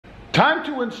Time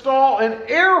to install an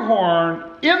air horn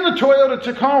in the Toyota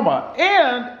Tacoma,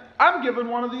 and I'm giving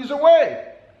one of these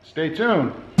away. Stay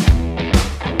tuned.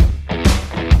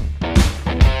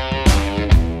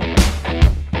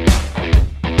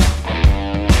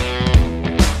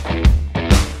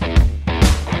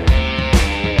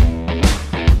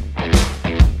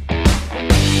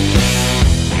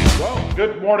 Well,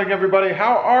 good morning, everybody.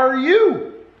 How are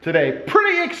you today?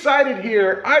 Pretty excited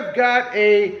here. I've got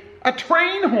a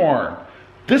train horn.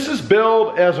 This is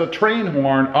billed as a train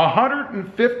horn,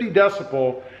 150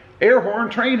 decibel air horn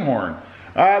train horn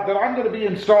that I'm going to be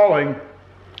installing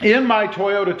in my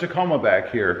Toyota Tacoma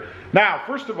back here. Now,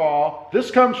 first of all,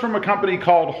 this comes from a company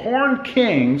called Horn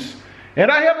Kings, and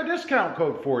I have a discount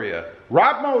code for you.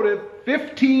 RobMotive,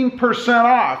 15%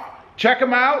 off. Check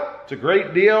them out. It's a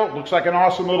great deal. Looks like an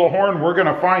awesome little horn. We're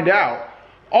going to find out.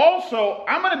 Also,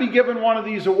 I'm going to be giving one of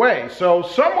these away. So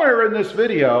somewhere in this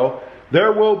video,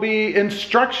 there will be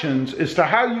instructions as to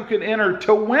how you can enter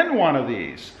to win one of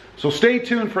these. So stay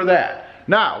tuned for that.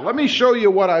 Now, let me show you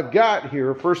what I've got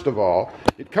here, first of all.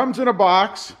 It comes in a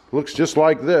box, looks just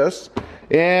like this.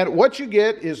 And what you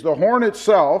get is the horn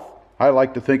itself. I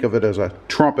like to think of it as a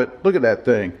trumpet. Look at that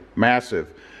thing, massive.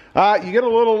 You get a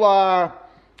little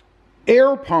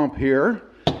air pump here.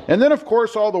 And then, of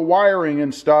course, all the wiring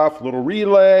and stuff, little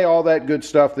relay, all that good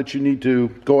stuff that you need to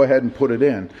go ahead and put it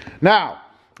in. Now,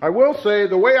 I will say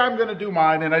the way I'm going to do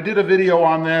mine, and I did a video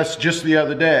on this just the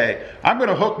other day, I'm going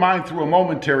to hook mine through a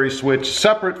Momentary switch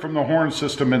separate from the horn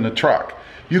system in the truck.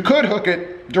 You could hook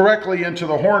it directly into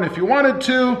the horn if you wanted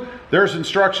to. There's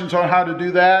instructions on how to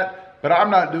do that, but I'm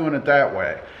not doing it that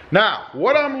way. Now,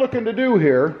 what I'm looking to do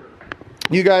here,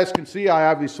 you guys can see I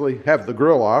obviously have the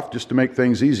grill off just to make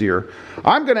things easier.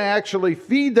 I'm going to actually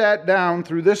feed that down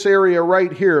through this area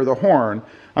right here, the horn.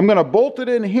 I'm going to bolt it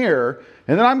in here,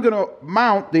 and then I'm going to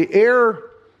mount the air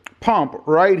pump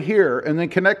right here and then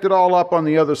connect it all up on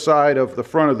the other side of the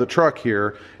front of the truck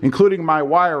here, including my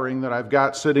wiring that I've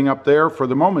got sitting up there for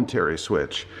the Momentary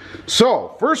switch.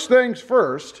 So, first things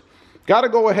first, got to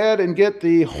go ahead and get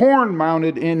the horn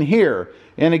mounted in here.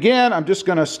 And again, I'm just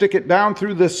going to stick it down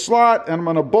through this slot, and I'm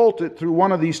going to bolt it through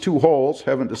one of these two holes.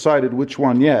 Haven't decided which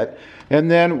one yet. And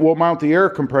then we'll mount the air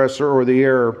compressor, or the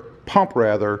air pump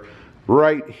rather,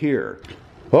 right here.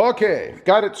 Okay,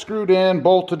 got it screwed in,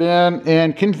 bolted in,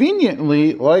 and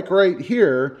conveniently, like right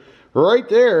here, right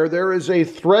there is a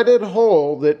threaded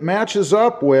hole that matches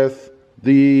up with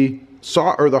the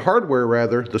hardware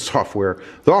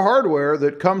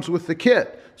that comes with the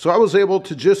kit. So I was able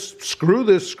to just screw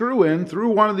this screw in through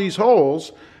one of these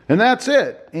holes, and that's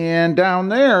it. And down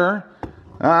there,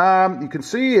 you can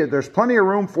see there's plenty of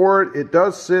room for it. It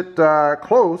does sit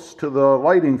close to the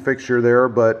lighting fixture there,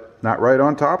 but not right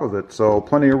on top of it. So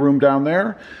plenty of room down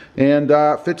there, and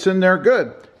fits in there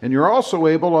good. And you're also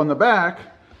able on the back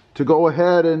to go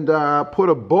ahead and put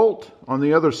a bolt on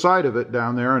the other side of it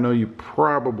down there. I know you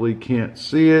probably can't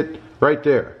see it right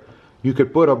there. You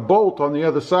could put a bolt on the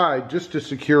other side just to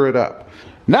secure it up.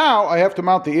 Now I have to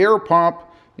mount the air pump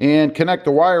and connect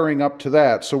the wiring up to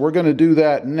that. So we're going to do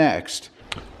that next.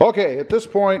 Okay, at this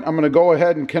point I'm going to go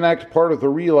ahead and connect part of the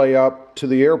relay up to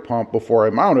the air pump before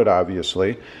I mount it,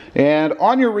 obviously. And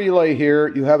on your relay here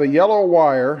you have a yellow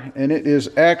wire, and it is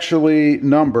actually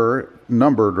numbered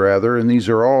rather, and these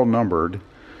are all numbered.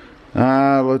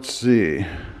 Let's see.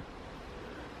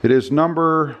 It is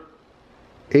number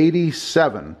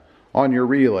 87 on your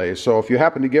relay. So if you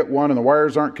happen to get one and the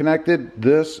wires aren't connected,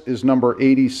 this is number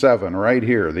 87 right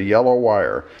here, the yellow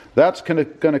wire. That's going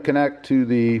to connect to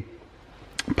the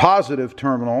positive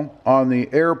terminal on the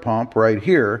air pump right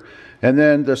here. And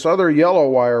then this other yellow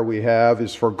wire we have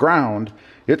is for ground.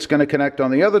 It's going to connect on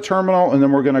the other terminal, and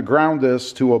then we're going to ground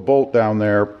this to a bolt down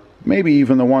there, maybe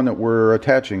even the one that we're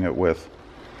attaching it with.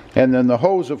 And then the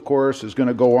hose, of course, is going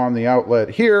to go on the outlet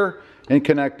here and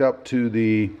connect up to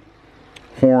the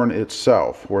horn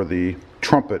itself, or the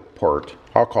trumpet part.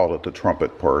 I'll call it the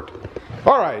trumpet part.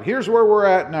 Alright, here's where we're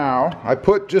at now. I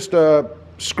put just a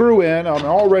screw in on an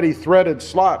already threaded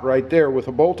slot right there with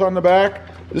a bolt on the back.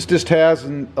 This just has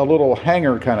a little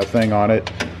hanger kind of thing on it,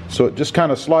 so it just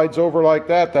kind of slides over like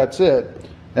that. That's it.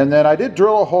 And then I did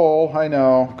drill a hole. I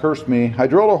know, cursed me. I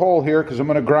drilled a hole here because I'm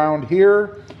going to ground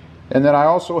here, and then I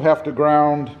also have to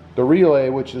ground the relay,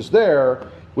 which is there,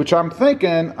 which I'm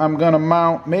thinking I'm going to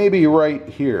mount maybe right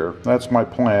here. That's my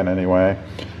plan anyway.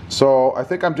 So I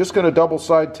think I'm just going to double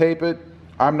side tape it.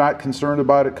 I'm not concerned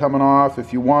about it coming off.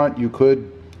 If you want, you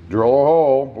could drill a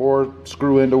hole or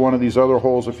screw into one of these other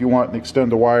holes if you want and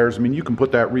extend the wires. I mean, you can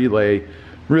put that relay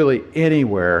really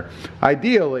anywhere.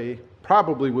 Ideally,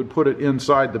 probably would put it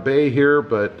inside the bay here,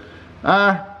 but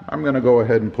I'm going to go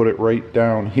ahead and put it right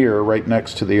down here, right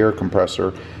next to the air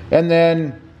compressor. And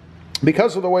then,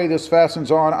 because of the way this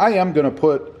fastens on, I am going to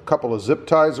put a couple of zip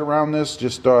ties around this,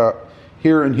 just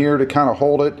here and here to kind of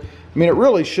hold it. I mean, it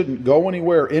really shouldn't go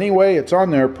anywhere anyway. It's on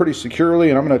there pretty securely,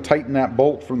 and I'm going to tighten that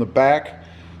bolt from the back,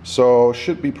 so it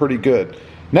should be pretty good.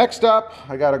 Next up,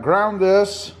 I got to ground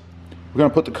this. We're going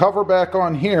to put the cover back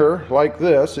on here like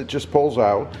this. It just pulls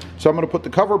out. So I'm going to put the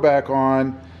cover back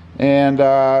on and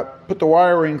put the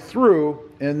wiring through,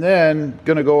 and then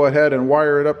going to go ahead and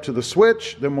wire it up to the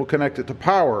switch. Then we'll connect it to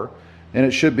power, and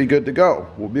it should be good to go.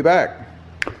 We'll be back.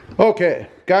 Okay,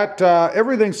 got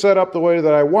everything set up the way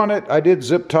that I want it. I did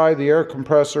zip tie the air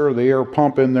compressor, the air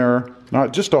pump in there,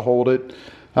 not just to hold it.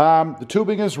 The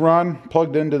tubing is run,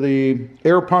 plugged into the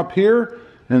air pump here,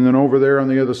 and then over there on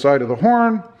the other side of the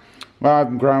horn,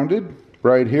 I'm grounded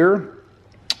right here,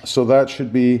 so that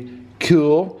should be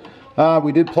cool.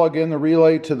 We did plug in the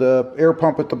relay to the air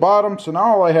pump at the bottom, so now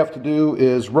all I have to do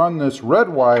is run this red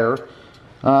wire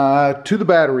to the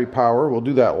battery power. We'll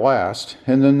do that last.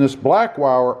 And then this black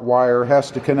wire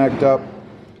has to connect up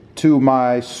to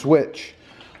my switch.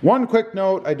 One quick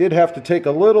note, I did have to take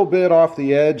a little bit off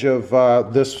the edge of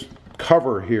this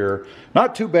cover here.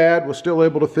 Not too bad, was still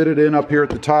able to fit it in up here at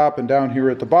the top and down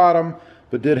here at the bottom,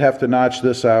 but did have to notch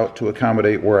this out to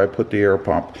accommodate where I put the air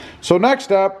pump. So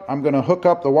next up, I'm going to hook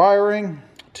up the wiring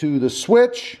to the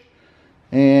switch,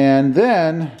 and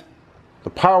then the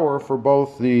power for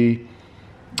both the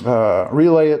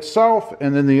relay itself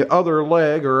and then the other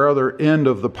leg or other end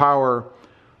of the power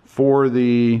for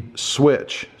the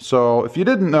switch. So if you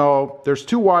didn't know, there's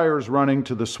two wires running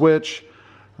to the switch,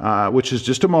 which is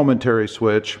just a momentary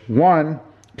switch. One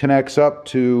connects up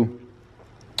to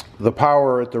the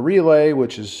power at the relay,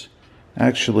 which is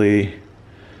actually,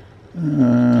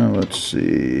 let's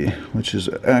see, which is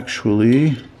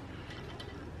actually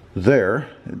there.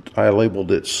 I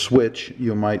labeled it switch,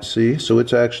 you might see. So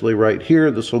it's actually right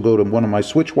here. This will go to one of my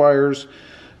switch wires,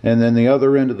 and then the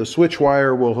other end of the switch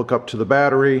wire will hook up to the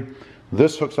battery.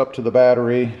 This hooks up to the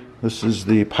battery. This is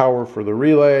the power for the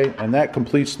relay, and that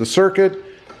completes the circuit,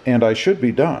 and I should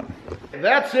be done.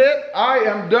 That's it. I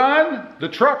am done. The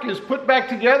truck is put back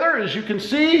together, as you can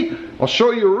see. I'll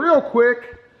show you real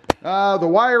quick the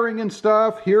wiring and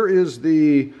stuff. Here is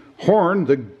the horn,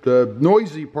 the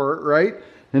noisy part, right?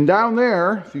 And down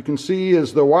there, if you can see,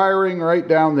 is the wiring right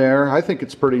down there. I think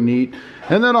it's pretty neat.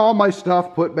 And then all my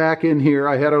stuff put back in here.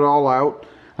 I had it all out.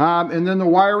 And then the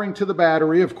wiring to the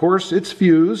battery, of course, it's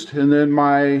fused. And then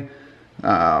my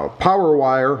power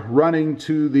wire running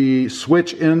to the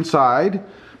switch inside,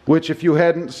 which if you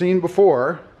hadn't seen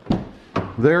before,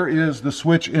 there is the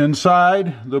switch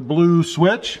inside, the blue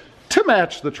switch, to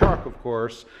match the truck, of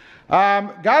course.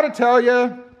 Gotta tell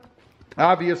you,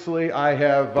 obviously, I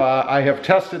have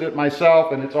tested it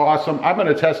myself, and it's awesome. I'm going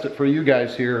to test it for you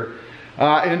guys here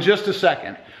in just a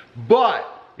second. But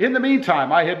in the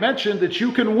meantime, I had mentioned that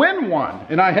you can win one,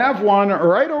 and I have one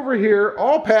right over here,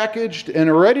 all packaged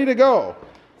and ready to go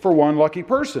for one lucky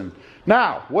person.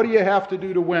 Now, what do you have to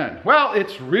do to win? Well,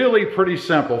 it's really pretty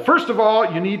simple. First of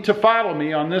all, you need to follow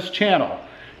me on this channel.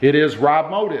 It is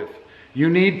RobMotive. You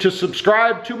need to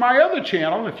subscribe to my other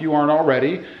channel if you aren't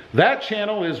already. That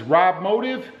channel is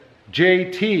RobMotive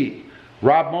JT.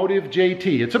 RobMotive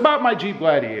JT. It's about my Jeep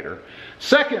Gladiator.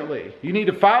 Secondly, you need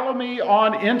to follow me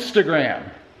on Instagram.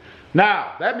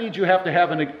 Now, that means you have to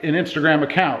have an Instagram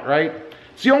account, right?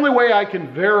 It's the only way I can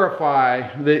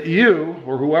verify that you,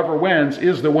 or whoever wins,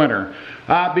 is the winner.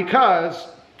 Because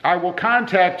I will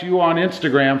contact you on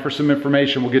Instagram for some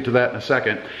information. We'll get to that in a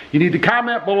second. You need to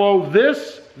comment below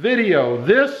this video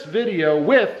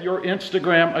with your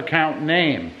Instagram account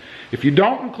name. If you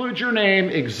don't include your name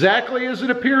exactly as it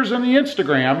appears on the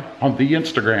Instagram,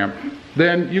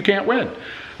 then you can't win.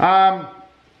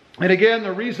 And again,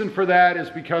 the reason for that is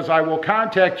because I will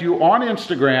contact you on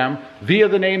Instagram via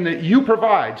the name that you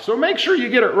provide. So make sure you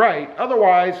get it right.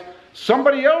 Otherwise,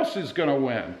 somebody else is going to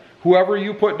win, whoever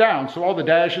you put down. So all the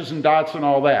dashes and dots and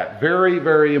all that. Very,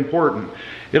 very important.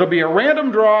 It'll be a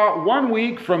random draw 1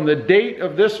 week from the date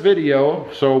of this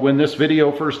video. So when this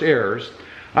video first airs.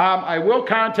 I will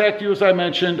contact you, as I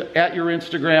mentioned, at your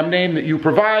Instagram name that you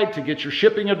provide to get your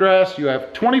shipping address. You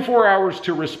have 24 hours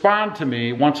to respond to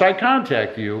me once I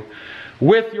contact you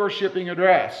with your shipping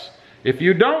address. If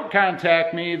you don't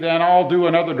contact me, then I'll do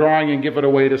another drawing and give it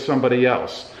away to somebody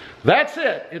else. That's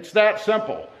it. It's that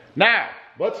simple. Now,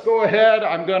 let's go ahead.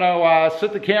 I'm going to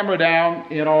sit the camera down,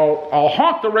 and I'll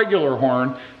honk the regular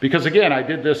horn because, again, I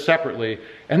did this separately.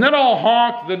 And then I'll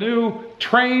honk the new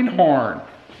train horn.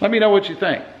 Let me know what you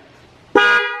think.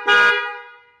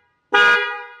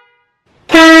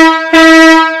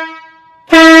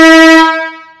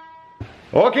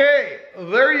 Okay,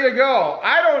 there you go.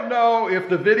 I don't know if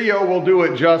the video will do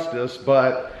it justice,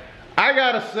 but I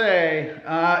gotta say,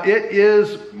 it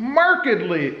is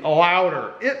markedly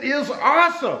louder. It is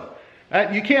awesome.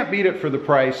 You can't beat it for the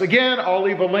price. Again, I'll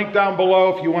leave a link down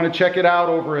below if you want to check it out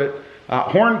over at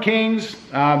Horn Kings.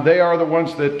 They are the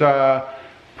ones that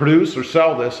produce or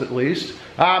sell this at least.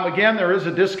 Again, there is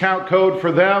a discount code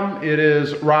for them. It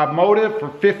is RobMotive for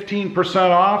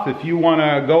 15% off if you want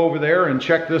to go over there and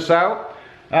check this out.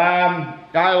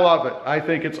 I love it. I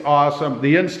think it's awesome.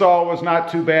 The install was not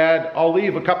too bad. I'll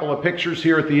leave a couple of pictures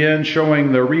here at the end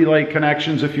showing the relay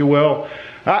connections, if you will.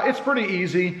 It's pretty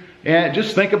easy, and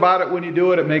just think about it when you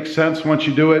do it. It makes sense once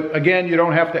you do it. Again, you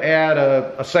don't have to add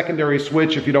a secondary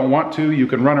switch if you don't want to. You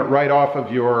can run it right off of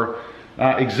your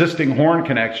existing horn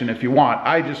connection if you want.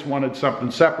 I just wanted something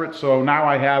separate, so now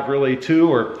I have really 2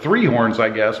 or 3 horns, I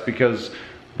guess, because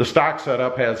the stock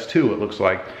setup has 2, it looks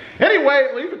like. Anyway,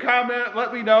 leave a comment,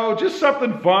 let me know, just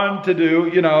something fun to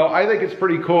do. You know, I think it's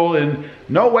pretty cool, and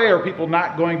no way are people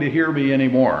not going to hear me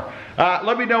anymore.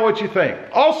 Let me know what you think.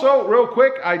 Also, real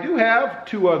quick, I do have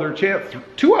two other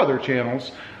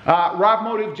channels.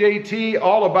 RobMotive JT,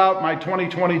 all about my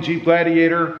 2020 Jeep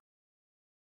Gladiator,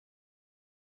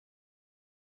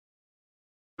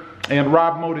 and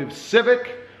RobMotive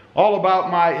Civic, all about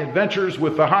my adventures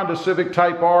with the Honda Civic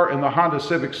Type R and the Honda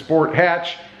Civic Sport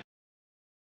Hatch.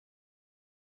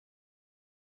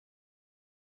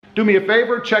 Do me a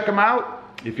favor, check them out.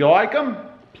 If you like them,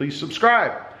 please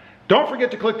subscribe. Don't forget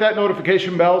to click that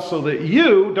notification bell so that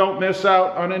you don't miss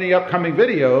out on any upcoming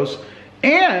videos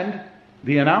and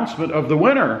the announcement of the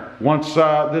winner once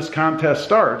this contest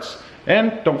starts.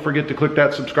 And don't forget to click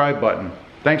that subscribe button.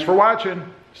 Thanks for watching.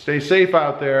 Stay safe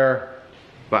out there.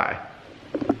 Bye.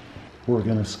 We're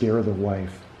gonna scare the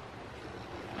wife.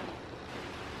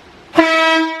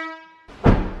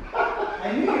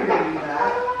 I knew you were gonna do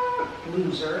that,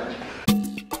 loser.